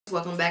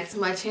Welcome back to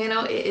my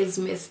channel. It is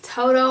Miss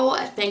Toto.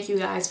 Thank you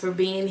guys for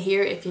being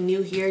here. If you're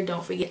new here,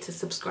 don't forget to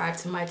subscribe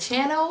to my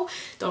channel.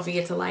 Don't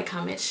forget to like,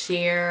 comment,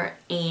 share,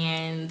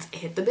 and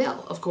hit the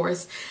bell, of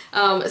course.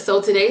 So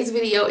today's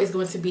video is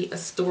going to be a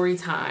story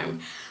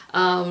time.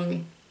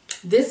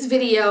 This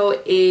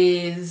video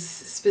is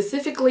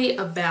specifically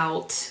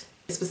about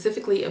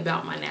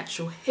my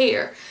natural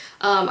hair.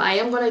 I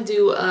am going to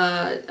do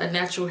a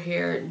natural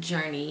hair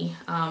journey.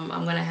 I'm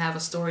going to have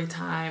a story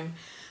time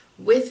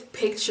with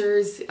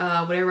pictures,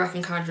 whatever I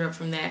can conjure up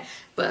from that,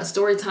 but a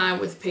story time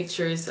with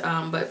pictures.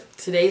 But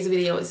today's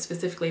video is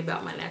specifically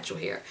about my natural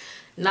hair.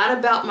 Not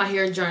about my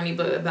hair journey,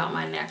 but about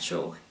my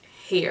natural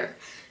hair.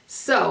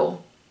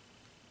 So,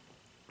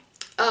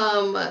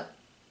 how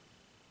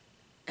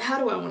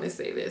do I want to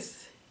say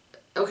this?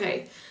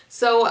 Okay,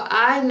 so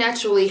I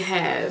naturally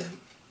have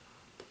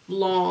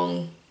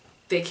long,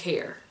 thick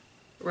hair,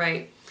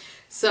 right?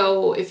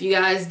 So if you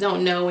guys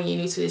don't know and you're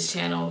new to this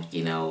channel,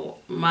 you know,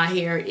 my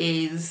hair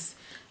is,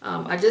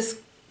 I just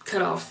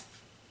cut off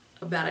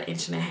about 1.5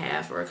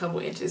 inches or a couple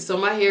inches. So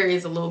my hair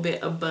is a little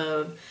bit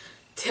above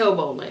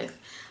tailbone length.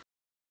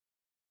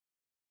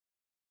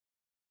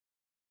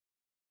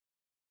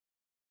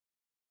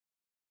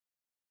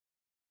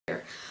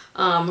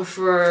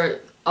 For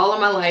all of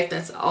my life,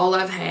 that's all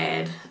I've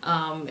had.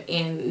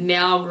 And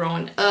now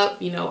growing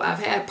up, you know,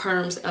 I've had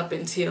perms up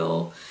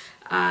until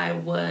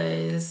I've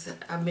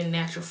been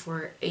natural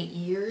for 8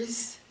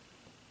 years.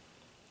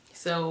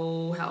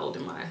 So how old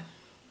am I?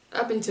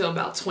 Up until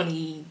about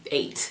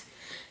 28.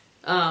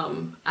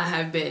 I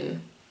have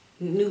been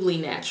newly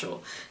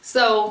natural.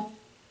 So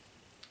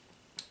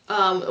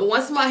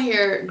once my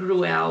hair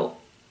grew out,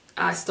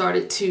 I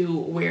started to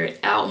wear it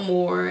out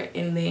more,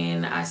 and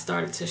then I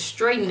started to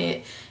straighten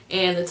it.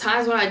 And the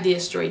times when I did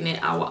straighten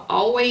it, I would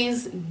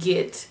always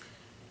get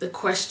the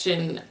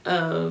question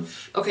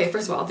of, okay,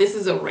 first of all, this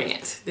is a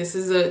rant. This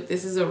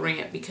is a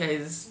rant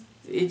because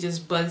it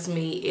just bugs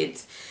me.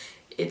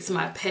 It's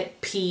my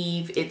pet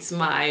peeve. It's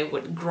my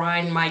what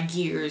grind my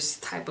gears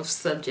type of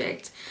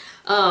subject.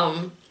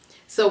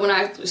 So when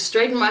I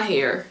straightened my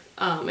hair,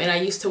 and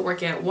I used to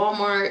work at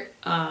Walmart,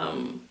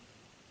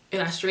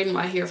 and I straightened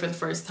my hair for the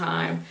first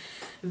time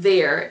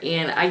there,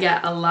 and I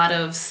got a lot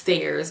of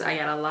stares. I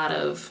got a lot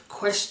of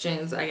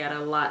questions. I got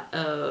a lot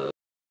of,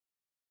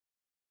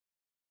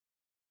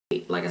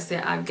 like I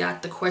said, I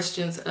got the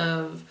questions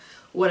of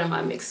what am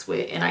I mixed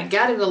with, and I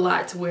got it a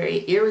lot to where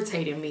it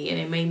irritated me, and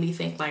it made me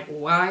think, like,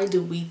 why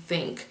do we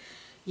think,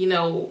 you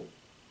know,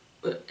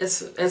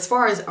 as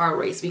far as our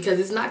race, because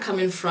it's not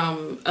coming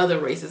from other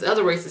races.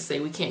 Other races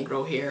say we can't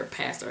grow hair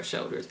past our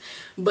shoulders,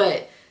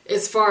 but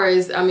as far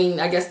as, I mean,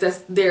 I guess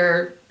that's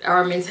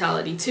our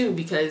mentality too,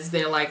 because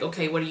they're like,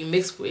 okay, what are you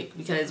mixed with?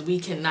 Because we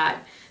cannot,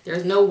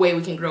 there's no way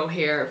we can grow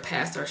hair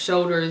past our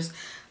shoulders.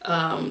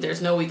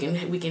 There's no way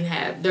we can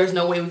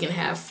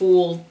have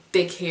full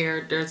thick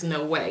hair. There's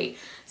no way.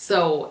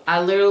 So I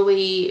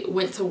literally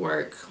went to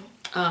work,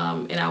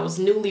 and I was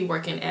newly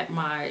working at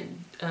my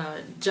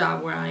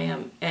job where I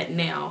am at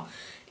now,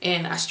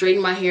 and I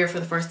straightened my hair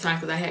for the first time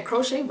because I had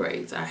crochet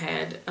braids. I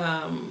had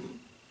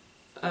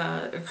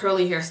a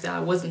curly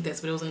hairstyle. It wasn't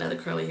this, but it was another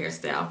curly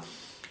hairstyle.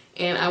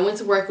 And I went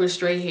to work with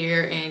straight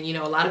hair, and you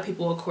know, a lot of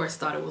people of course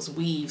thought it was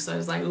weave. So I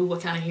was like, ooh,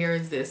 what kind of hair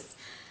is this?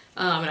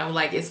 And I'm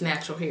like, it's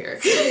natural hair.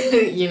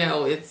 You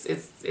know,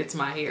 it's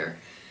my hair.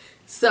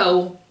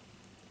 So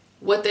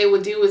what they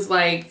would do is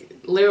like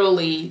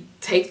literally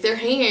take their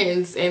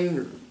hands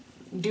and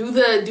do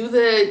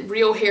the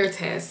real hair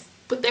test.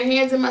 Put their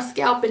hands in my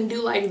scalp and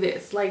do like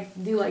this,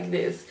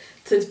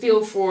 to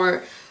feel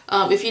for,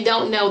 if you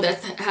don't know,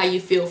 that's how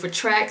you feel for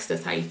tracks,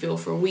 that's how you feel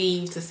for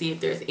weave, to see if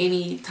there's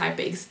any type of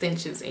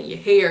extensions in your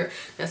hair.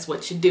 That's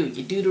what you do.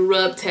 You do the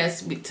rub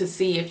test to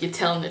see if you're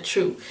telling the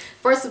truth.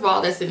 First of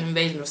all, that's an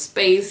invasion of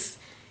space,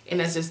 and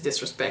that's just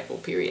disrespectful,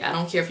 period. I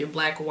don't care if you're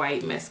black,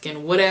 white,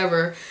 Mexican,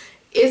 whatever.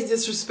 It's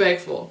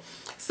disrespectful.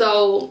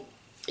 So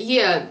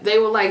yeah, they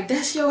were like,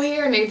 that's your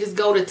hair, and they just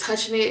go to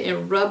touching it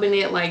and rubbing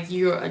it like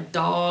you're a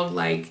dog.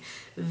 Like,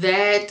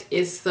 that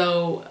is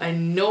so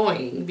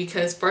annoying,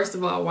 because first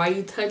of all, why are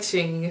you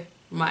touching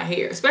my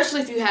hair?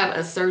 Especially if you have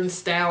a certain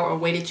style or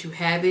way that you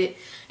have it,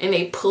 and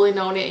they pulling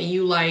on it, and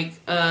you like,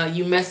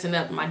 you messing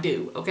up my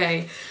do,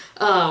 okay?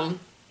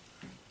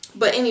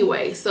 But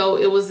anyway, so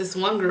it was this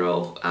one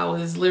girl, I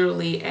was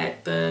literally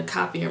at the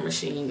copier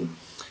machine,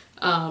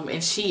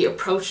 and she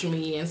approached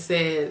me and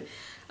said,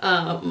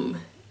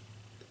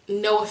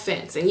 no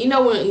offense. And you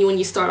know, when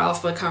you start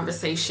off a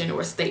conversation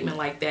or a statement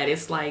like that,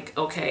 it's like,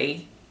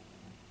 okay,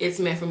 it's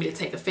meant for me to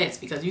take offense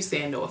because you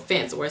saying no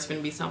offense, or it's going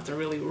to be something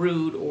really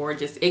rude or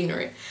just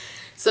ignorant.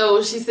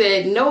 So she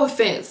said, no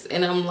offense.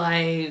 And I'm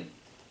like,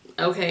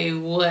 okay,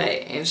 what?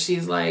 And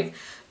she's like,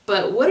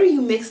 but what are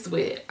you mixed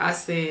with? I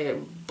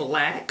said,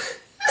 black.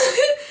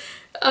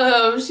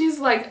 She's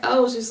like,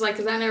 oh, she's like,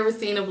 because I never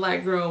seen a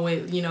black girl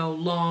with, you know,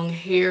 long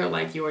hair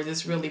like yours.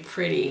 It's really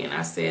pretty. And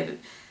I said,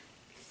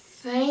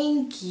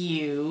 thank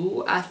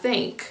you, I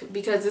think,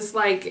 because it's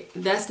like,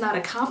 that's not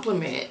a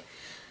compliment.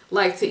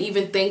 Like, to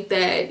even think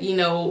that, you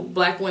know,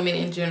 black women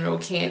in general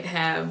can't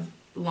have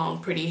long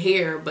pretty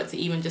hair, but to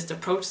even just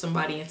approach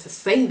somebody and to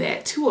say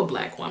that to a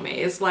black woman,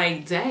 it's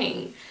like,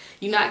 dang,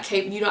 you don't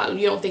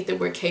think that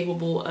we're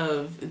capable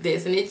of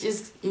this. And it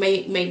just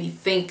made me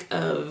think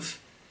of,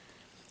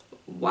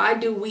 why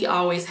do we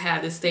always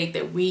have the state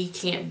that we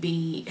can't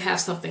have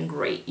something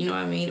great, you know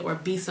what I mean, or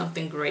be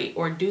something great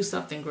or do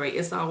something great?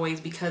 It's always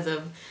because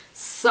of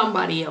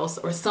somebody else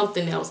or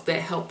something else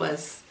that help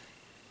us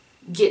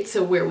get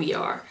to where we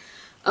are.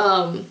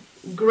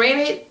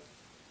 Granted,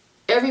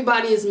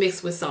 everybody is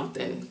mixed with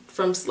something.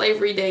 From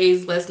slavery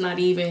days, let's not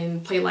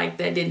even play like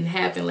that didn't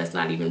happen. Let's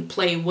not even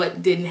play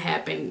what didn't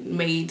happen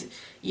made,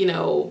 you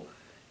know,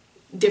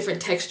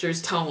 different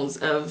textures, tones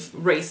of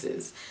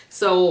races.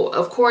 So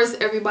of course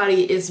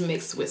everybody is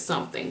mixed with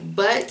something,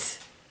 but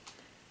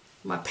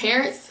my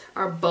parents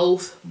are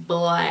both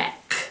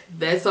black.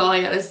 That's all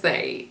I gotta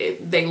say.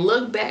 They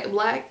look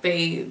black.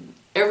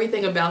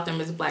 Everything about them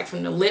is black,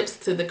 from the lips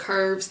to the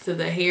curves to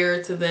the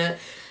hair to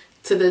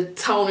the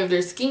tone of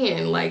their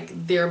skin.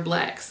 Like, they're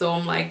black. So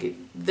I'm like,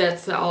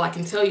 that's all I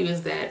can tell you,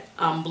 is that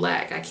I'm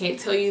black. I can't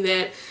tell you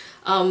that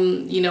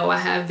you know, I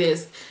have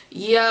this,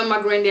 yeah,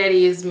 my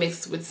granddaddy is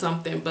mixed with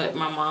something, but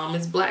my mom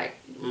is black.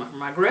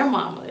 My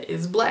grandmama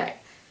is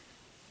black.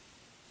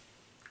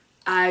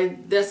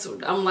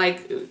 I'm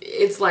like,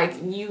 it's like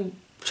you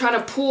try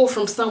to pull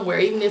from somewhere,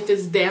 even if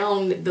it's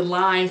down the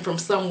line from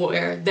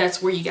somewhere,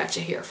 that's where you got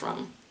your hair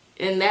from.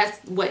 And that's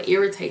what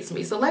irritates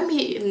me. So let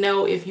me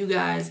know if you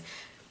guys,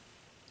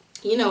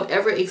 you know,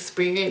 ever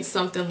experience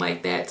something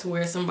like that, to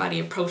where somebody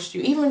approached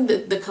you, even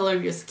the color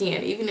of your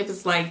skin, even if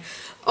it's like,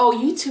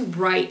 oh, you too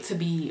bright to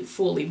be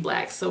fully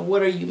black, so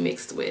what are you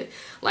mixed with?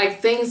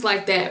 Like, things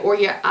like that. Or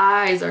your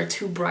eyes are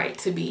too bright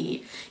to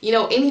be, you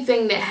know,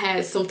 anything that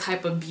has some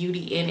type of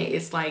beauty in it,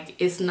 it's like,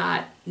 it's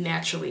not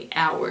naturally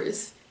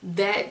ours.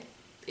 That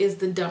is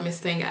the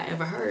dumbest thing I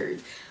ever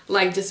heard.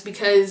 Like, just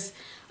because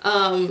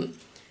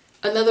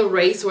another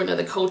race or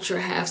another culture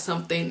have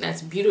something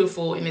that's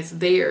beautiful and it's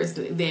theirs,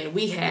 then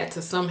we had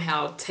to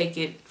somehow take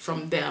it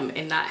from them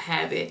and not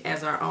have it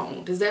as our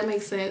own. Does that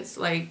make sense?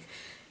 Like,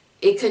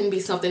 it couldn't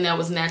be something that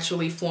was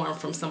naturally formed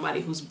from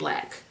somebody who's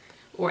black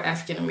or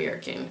African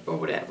American or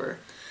whatever.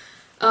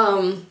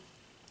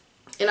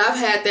 And I've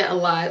had that a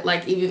lot.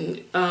 Like,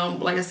 even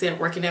like I said,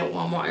 working at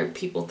Walmart,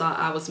 people thought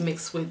I was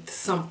mixed with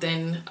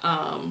something.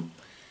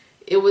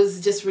 It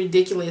was just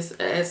ridiculous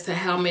as to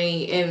how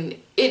many, and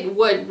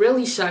what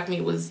really shocked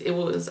me was it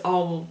was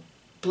all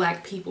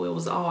black people. It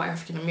was all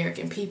African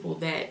American people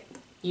that,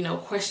 you know,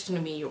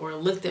 questioned me or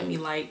looked at me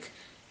like,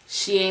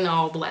 she ain't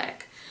all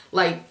black.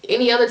 Like,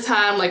 any other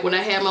time, like when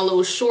I had my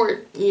little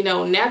short, you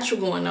know,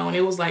 natural going on,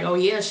 it was like, oh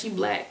yeah, she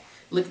black.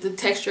 Look at the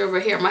texture of her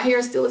hair. My hair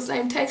is still the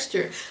same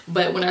texture,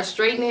 but when I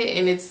straighten it,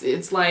 and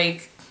it's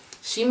like,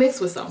 she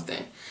mixed with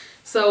something.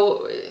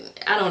 So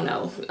I don't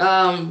know.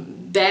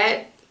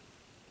 That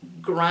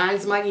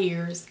grinds my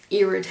gears,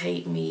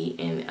 irritate me,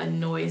 and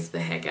annoys the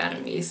heck out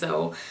of me.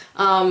 So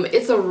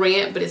it's a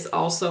rant, but it's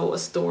also a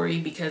story,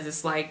 because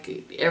it's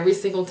like every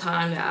single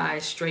time that I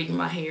straighten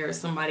my hair,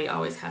 somebody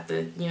always have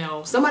to, you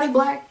know, somebody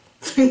black,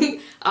 I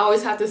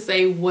always have to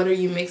say, what are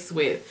you mixed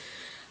with?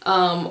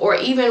 Or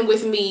even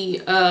with me,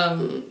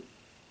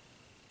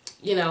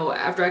 you know,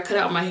 after I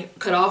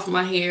cut off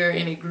my hair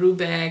and it grew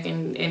back,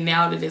 and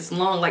now that it's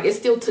long, like, it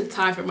still took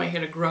time for my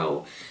hair to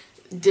grow,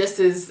 just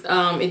as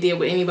it did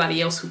with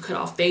anybody else who cut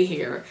off their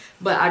hair.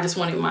 But I just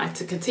wanted mine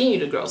to continue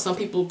to grow. Some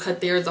people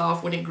cut theirs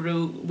off when it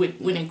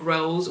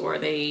grows, or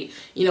they,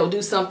 you know,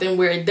 do something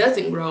where it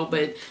doesn't grow.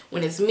 But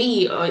when it's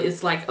me,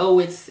 it's like, oh,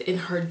 it's in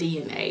her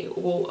DNA,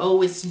 or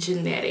oh, it's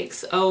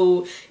genetics,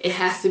 oh, it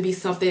has to be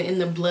something in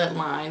the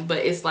bloodline. But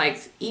it's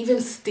like,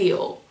 even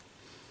still,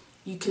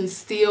 you can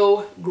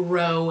still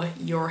grow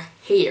your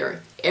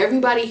hair.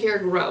 Everybody hair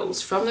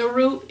grows. From the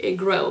root, it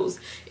grows.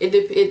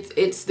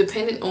 It's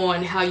dependent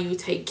on how you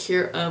take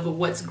care of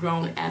what's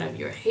grown out of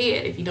your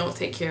head. If you don't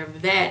take care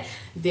of that,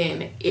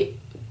 then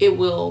it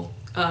will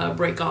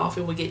break off.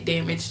 It will get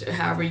damaged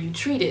however you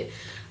treat it.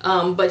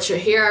 But your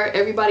hair,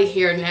 everybody's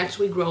hair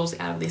naturally grows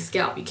out of their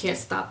scalp. You can't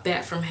stop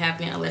that from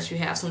happening unless you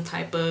have some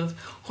type of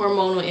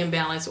hormonal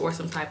imbalance or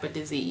some type of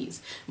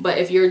disease. But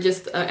if you're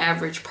just an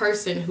average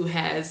person who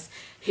has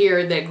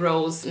hair that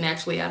grows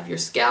naturally out of your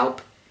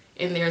scalp,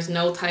 and there's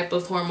no type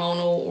of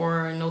hormonal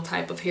or no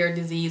type of hair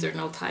disease or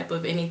no type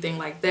of anything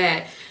like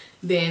that,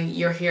 then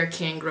your hair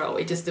can grow.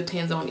 It just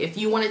depends on, if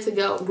you want it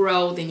to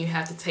grow, then you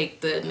have to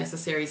take the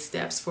necessary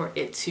steps for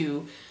it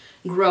to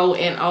grow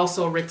and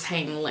also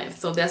retain length.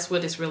 So that's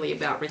what it's really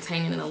about,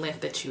 retaining the length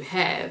that you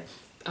have,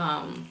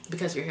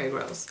 because your hair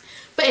grows.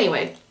 But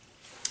anyway,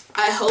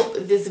 I hope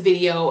this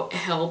video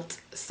helped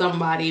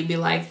somebody be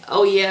like,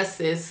 oh yes,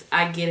 sis,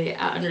 I get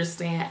it, I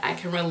understand, I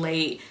can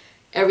relate.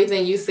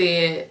 Everything you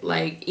said,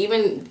 like,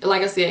 even,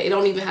 like I said, it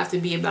don't even have to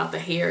be about the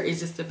hair. It's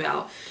just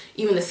about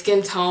even the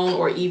skin tone,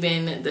 or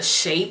even the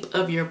shape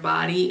of your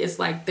body. It's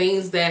like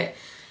things that,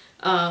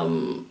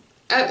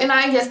 and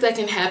I guess that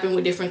can happen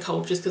with different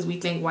cultures because we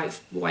think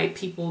white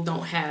people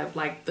don't have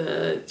like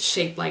the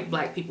shape like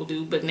black people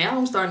do. But now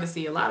I'm starting to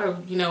see a lot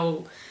of, you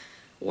know,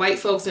 white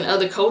folks in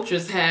other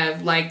cultures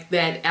have like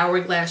that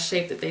hourglass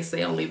shape that they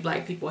say only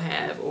black people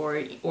have,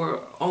 or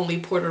only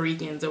Puerto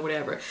Ricans or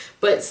whatever.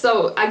 But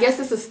so I guess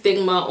it's a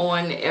stigma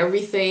on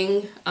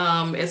everything,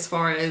 as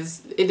far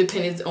as it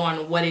depends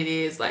on what it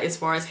is, like as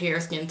far as hair,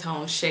 skin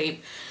tone,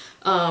 shape,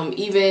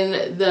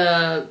 even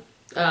the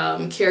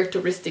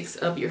characteristics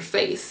of your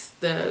face.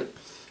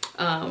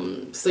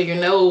 So your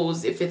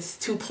nose, if it's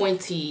too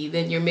pointy,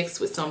 then you're mixed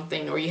with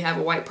something, or you have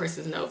a white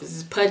person's nose. If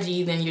it's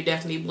pudgy, then you're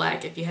definitely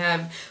black. If you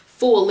have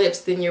full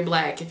lips, then you're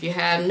black. If you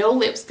have no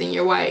lips, then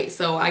you're white.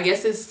 So I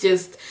guess it's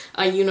just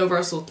a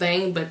universal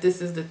thing, but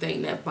this is the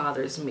thing that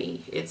bothers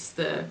me. It's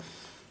the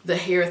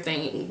hair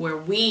thing, where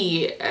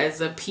we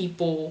as a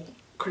people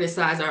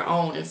criticize our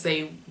own and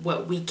say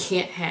what we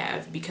can't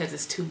have because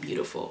it's too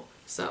beautiful.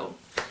 So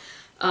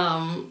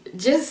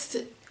just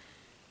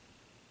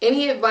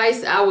any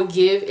advice I would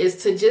give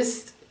is to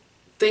just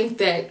think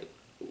that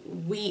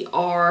we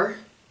are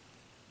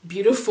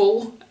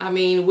beautiful. I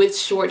mean, with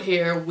short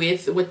hair,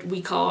 with what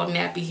we call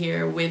nappy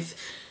hair, with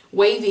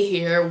wavy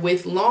hair,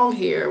 with long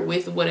hair,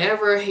 with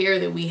whatever hair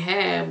that we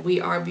have,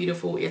 we are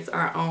beautiful. It's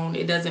our own.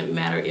 It doesn't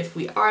matter if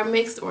we are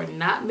mixed or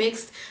not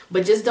mixed,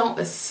 but just don't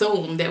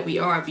assume that we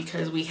are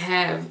because we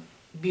have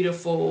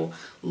beautiful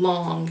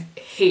long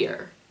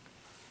hair.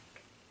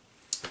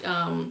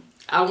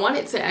 I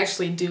wanted to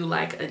actually do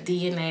like a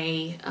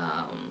DNA,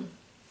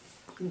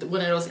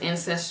 one of those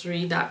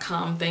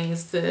ancestry.com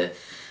things to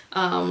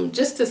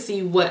just to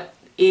see what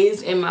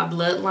is in my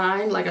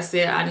bloodline. Like I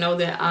said, I know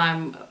that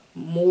I'm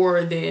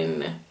more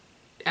than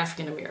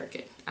African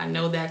American. I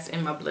know that's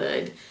in my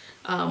blood,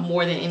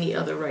 more than any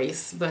other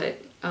race.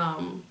 But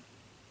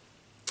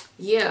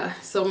yeah,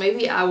 so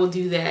maybe I will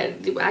do that.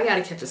 I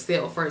gotta catch a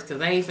sale first,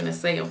 because I ain't finna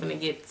say I'm finna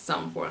get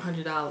something for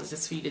 $100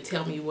 just for you to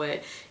tell me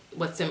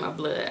what's in my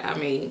blood. I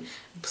mean,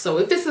 so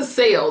if it's a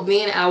sale,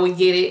 then I would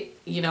get it.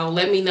 You know,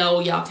 let me know.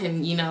 Y'all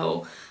can, you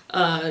know,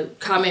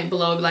 comment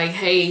below like,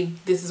 hey,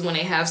 this is when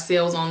they have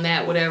sales on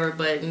that, whatever.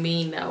 But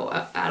me, no,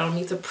 I don't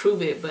need to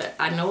prove it, but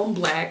I know I'm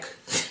black.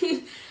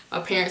 My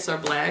parents are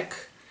black.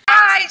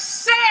 I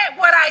said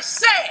what I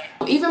said.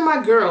 Even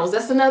my girls,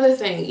 that's another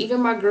thing.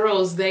 Even my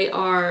girls, they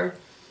are,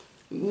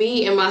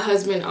 me and my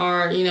husband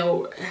are, you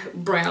know,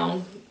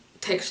 brown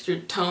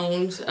textured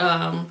tones.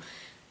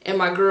 And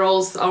my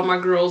girls, all my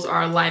girls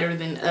are lighter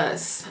than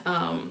us.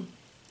 And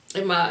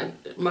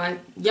my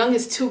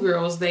youngest two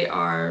girls, they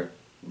are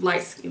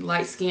light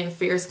skin,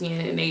 fair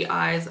skin, and their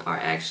eyes are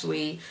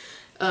actually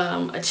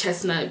a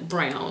chestnut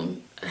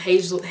brown,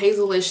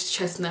 hazelish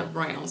chestnut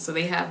brown. So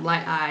they have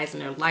light eyes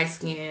and they're light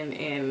skin,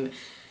 and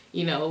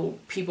you know,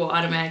 people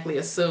automatically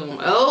assume,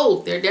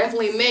 oh, they're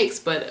definitely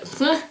mixed, but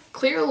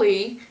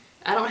clearly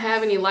I don't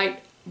have any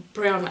light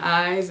brown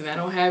eyes, and I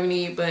don't have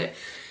any, but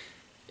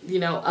you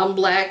know, I'm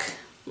black.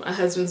 My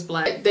husband's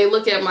black. They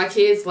look at my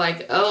kids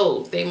like,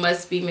 oh, they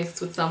must be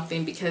mixed with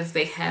something because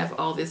they have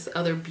all this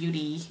other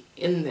beauty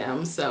in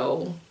them.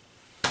 So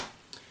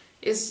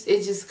it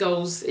just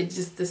goes,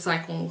 the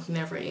cycle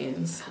never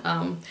ends.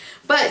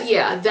 But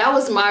yeah, that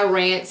was my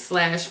rant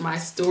 / my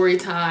story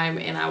time,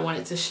 and I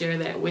wanted to share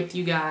that with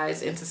you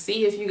guys and to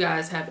see if you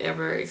guys have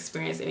ever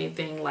experienced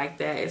anything like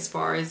that as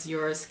far as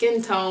your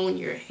skin tone,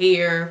 your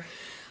hair,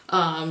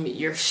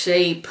 your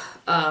shape,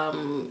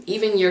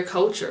 even your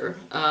culture,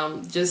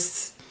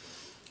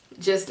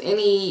 just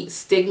any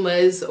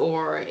stigmas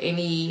or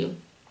any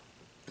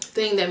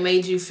thing that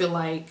made you feel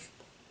like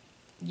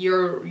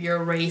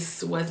your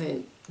race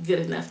wasn't good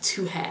enough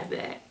to have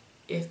that,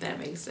 if that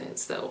makes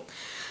sense. So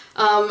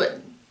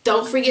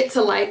don't forget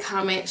to like,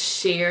 comment,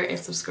 share, and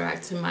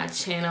subscribe to my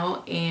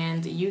channel,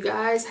 and you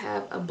guys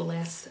have a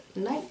blessed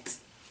night.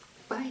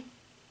 Bye.